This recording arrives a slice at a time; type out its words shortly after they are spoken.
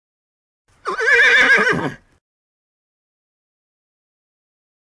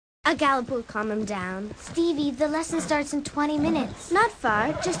A gallop will calm him down. Stevie, the lesson starts in 20 minutes. Not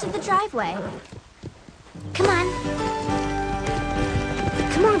far, just up the driveway. Come on.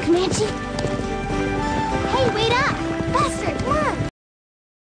 Come on, Comanche. Hey, wait up! Faster, come on!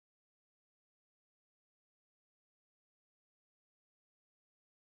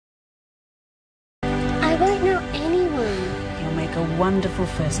 I won't know anyone. You'll make a wonderful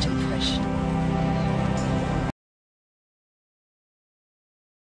first impression.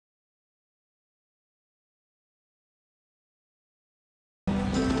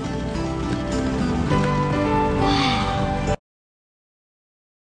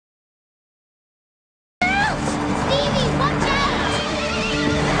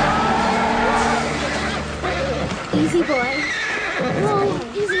 Easy boy. Whoa,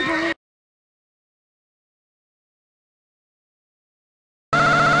 easy boy.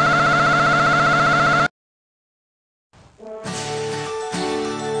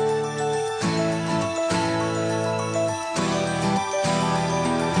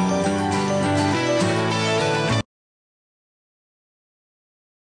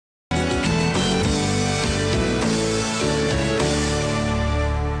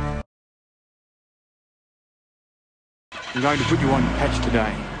 I'm going to put you on Patch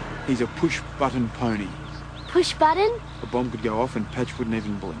today. He's a push-button pony. Push button? A bomb could go off and Patch wouldn't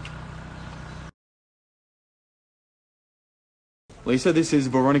even blink. Lisa, this is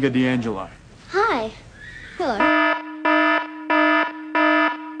Veronica D'Angelo. Hi. Hello.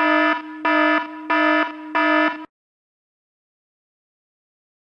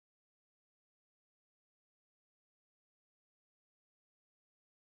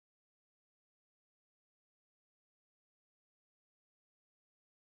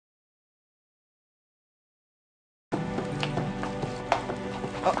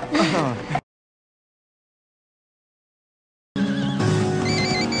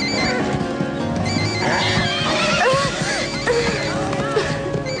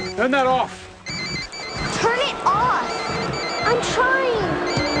 Turn that off! Turn it off! I'm trying!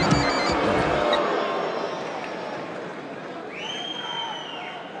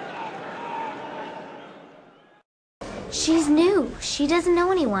 She's new. She doesn't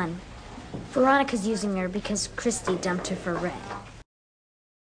know anyone. Veronica's using her because Christy dumped her for Red.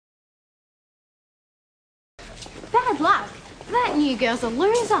 Bad luck. That new girl's a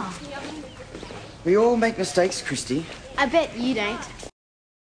loser. We all make mistakes, Christy. I bet you don't.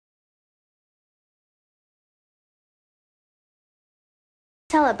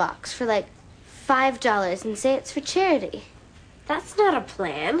 Sell a box for like $5 and say it's for charity. That's not a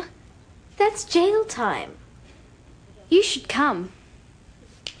plan. That's jail time. You should come.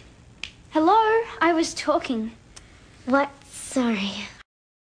 Hello? I was talking. What? Sorry.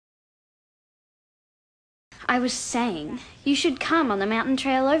 I was saying, you should come on the mountain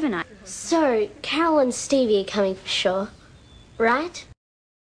trail overnight. So, Carol and Stevie are coming for sure, right?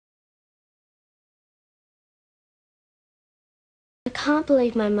 I can't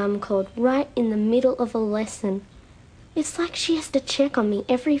believe my mum called right in the middle of a lesson. It's like she has to check on me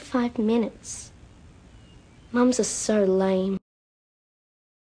every 5 minutes. Mums are so lame.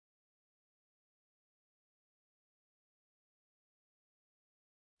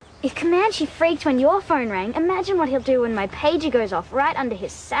 If Comanche freaked when your phone rang, imagine what he'll do when my pager goes off right under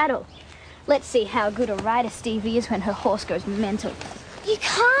his saddle. Let's see how good a rider Stevie is when her horse goes mental. You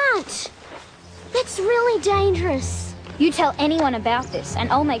can't! That's really dangerous. You tell anyone about this,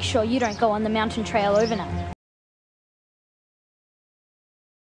 and I'll make sure you don't go on the mountain trail overnight.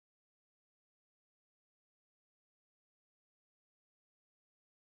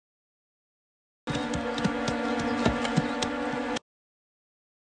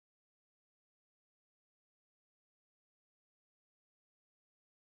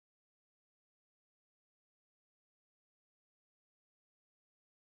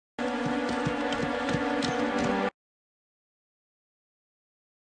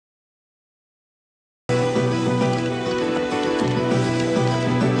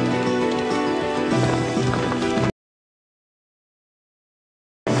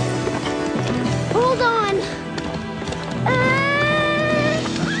 Hold on!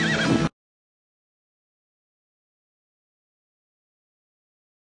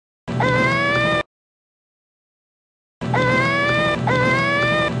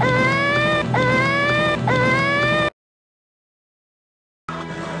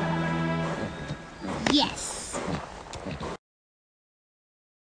 Yes.